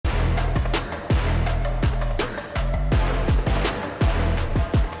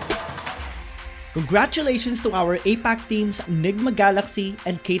Congratulations to our APAC teams Nigma Galaxy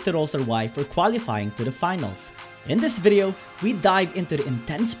and Caterolser Y for qualifying to the finals. In this video, we dive into the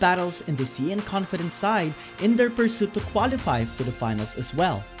intense battles in the CN Confidence side in their pursuit to qualify to the finals as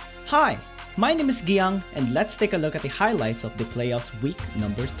well. Hi, my name is Giang and let's take a look at the highlights of the playoffs week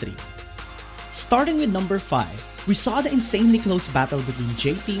number 3. Starting with number 5, we saw the insanely close battle between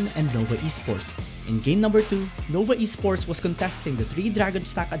J-Team and Nova Esports. In game number 2, Nova Esports was contesting the 3 Dragon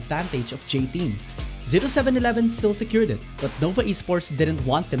Stack advantage of J-Team. 0711 still secured it, but Nova Esports didn't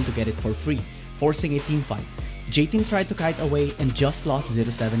want them to get it for free, forcing a team fight. J-Team tried to kite away and just lost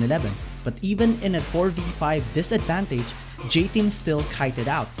 0711, but even in a 4v5 disadvantage, J-Team still kited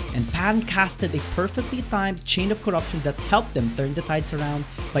out, and Pan casted a perfectly timed chain of corruption that helped them turn the tides around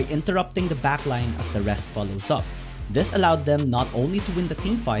by interrupting the backline as the rest follows up. This allowed them not only to win the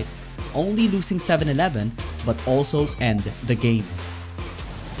team fight, only losing 7-11, but also end the game.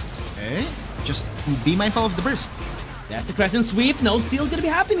 Okay, just be mindful of the burst. That's a crescent sweep. No steal gonna be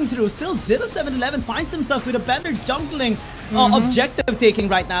happening through. Still 0711 finds himself with a better jungling objective taking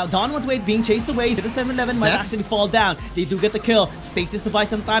right now. Don Wait being chased away. 0711 might actually fall down. They do get the kill. Stasis to buy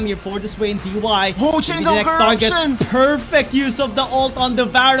some time here for this way in DY. Oh, chains of corruption! Perfect use of the ult on the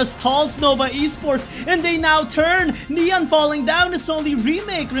Varus Talls Nova Esports. And they now turn. Neon falling down. It's only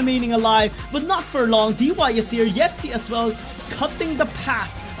Remake remaining alive. But not for long. DY is here. Yetzi as well, cutting the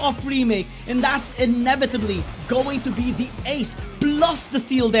path of Remake, and that's inevitably going to be the ace plus the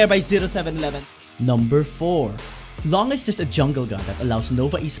steal there by 0711. Number 4. Long as there's a jungle god that allows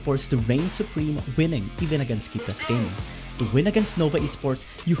Nova Esports to reign supreme, winning even against Keepless Gaming. To win against Nova Esports,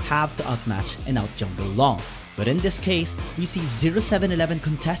 you have to outmatch and outjungle Long. But in this case, we see 0711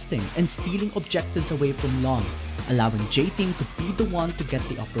 contesting and stealing objectives away from Long, allowing J-Team to be the one to get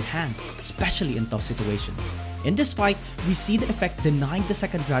the upper hand, especially in tough situations. In this fight, we see the effect denying the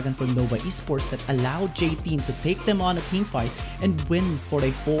second dragon for Nova Esports that allowed J-Team to take them on a team fight and win for a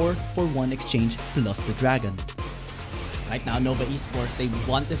 4-for-1 exchange plus the dragon. Right now, Nova Esports, they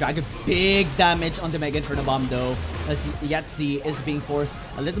want the dragon. Big damage on the Mega Inferno Bomb though, as Yetzi is being forced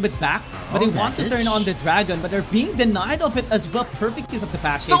a little bit back. But they want to turn on the dragon, but they're being denied of it as well. Perfect use of the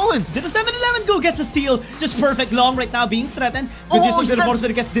package. Stolen! 0711 go gets a steal. Just perfect. Long right now being threatened. Good use of the reports, but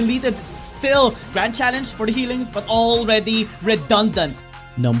it gets deleted. Still, grand challenge for the healing, but already redundant.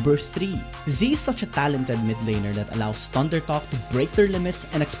 Number 3. Z is such a talented mid laner that allows Thundertalk to break their limits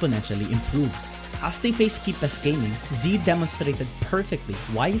and exponentially improve. As they face Keepless Gaming, Z demonstrated perfectly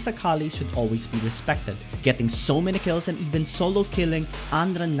why his Akali should always be respected, getting so many kills and even solo killing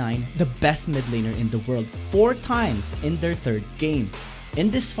Anran9, the best mid laner in the world, 4 times in their 3rd game. In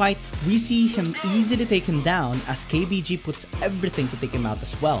this fight, we see him easily taken down as KBG puts everything to take him out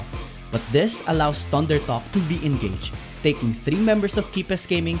as well. But this allows Thundertalk to re-engage, taking 3 members of Keepless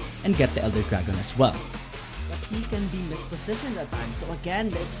Gaming and get the Elder Dragon as well. But he can be mispositioned at times, so again,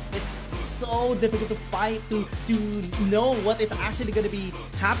 it's so difficult to fight, to know what is actually going to be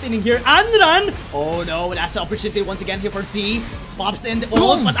happening here. Anran! Oh no, that's the opportunity once again here for Z. Pops in the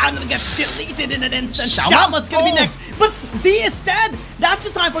ult, but Anran gets deleted in an instant. Shama's going to be next, but Z is dead! That's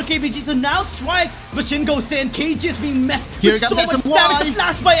the time for KBG to now strike, but Shin goes in. KG is being met here with so comes much SMY. damage. The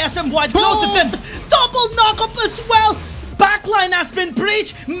flash by SMY, close to this, double knock-up as well! Backline has been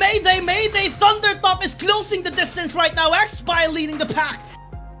breached! Mayday, Mayday! Thundertop is closing the distance right now. X-Spy leading the pack.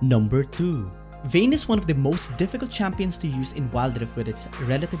 Number 2. Vayne is one of the most difficult champions to use in Wild Rift with its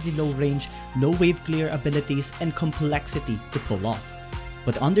relatively low range, no wave clear abilities, and complexity to pull off.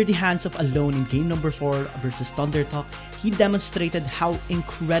 But under the hands of Alone in game number 4 versus Thundertalk, he demonstrated how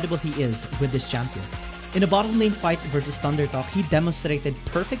incredible he is with this champion. In a bottom lane fight versus Thundertalk, he demonstrated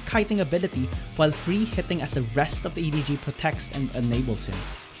perfect kiting ability while free hitting as the rest of the EDG protects and enables him,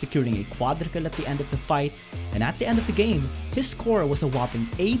 securing a quadruple at the end of the fight, and at the end of the game, his score was a whopping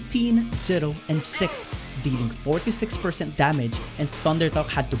 18-0-6, dealing 46% damage, and Thundertalk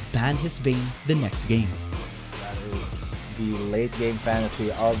had to ban his Vayne the next game. That is the late game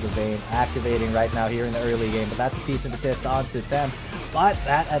fantasy of the Vayne activating right now here in the early game, but that's a cease and desist onto them. But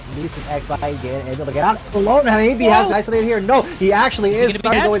that at least is X-Spy again able to get out alone. Maybe he has isolated here. No, he actually is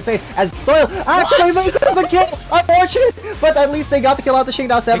starting to go insane as Soil actually misses the kill. Unfortunate, but at least they got the kill out the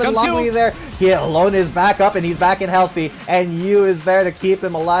Shingdown 7. Luckily there, he alone is back up and he's back and healthy. And Yu is there to keep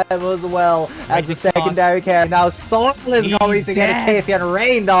him alive as well as the secondary carry. Now Soil is going to get a KFN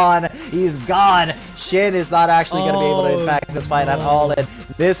rained on. He's gone. Shin is not actually going to be able to impact this fight at all. And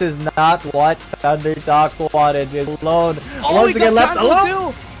this is not what Thundertalk wanted. Alone once again left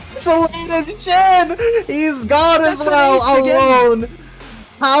alone. So is Shin. He's gone as well. Alone.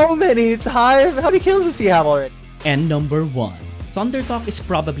 How many kills does he have already? And number 1. Thundertalk is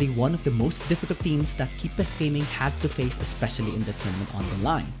probably one of the most difficult teams that Keepest Gaming had to face, especially in the tournament on the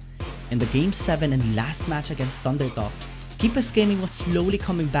line. In the Game 7 and last match against Thundertalk, Keepest Gaming was slowly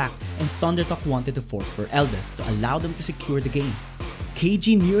coming back and Thundertalk wanted to force for Elder to allow them to secure the game.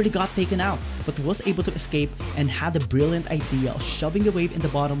 KG nearly got taken out, but was able to escape and had a brilliant idea of shoving the wave in the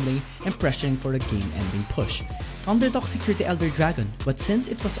bottom lane and pressuring for a game-ending push. Thundertalk secured the Elder Dragon, but since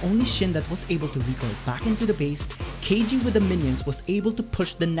it was only Shin that was able to recoil back into the base, KG with the minions was able to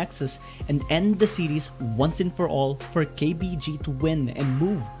push the Nexus and end the series once and for all for KBG to win and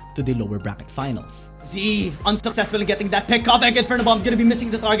move to the lower bracket finals. Z unsuccessful in getting that pick off. Again, Infernobomb gonna be missing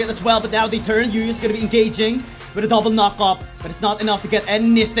the target as well, but now they turn. Yuya's gonna be engaging with a double knock-up, but it's not enough to get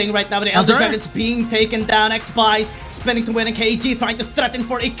anything right now. But the Elder Dragon's being taken down. X-Spice spinning to win, and KG trying to threaten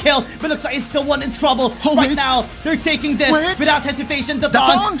for a kill, but looks like he's still one in trouble. Right now, they're taking this without hesitation. The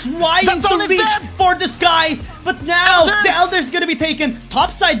Dawn trying to reach for the skies, but now the Elder's gonna be taken.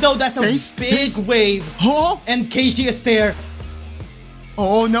 Topside though, that's a big wave, and KG is there.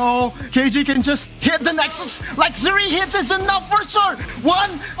 Oh no, KG can just hit the Nexus. Like 3 hits is enough for sure. 1,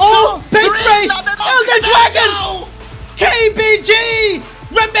 2, 3, Elder Dragon! KBG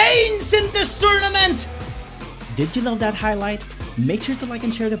remains in this tournament! Did you love that highlight? Make sure to like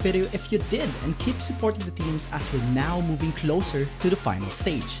and share the video if you did, and keep supporting the teams as we're now moving closer to the final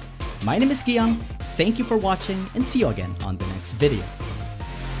stage. My name is Giang, thank you for watching, and see you again on the next video.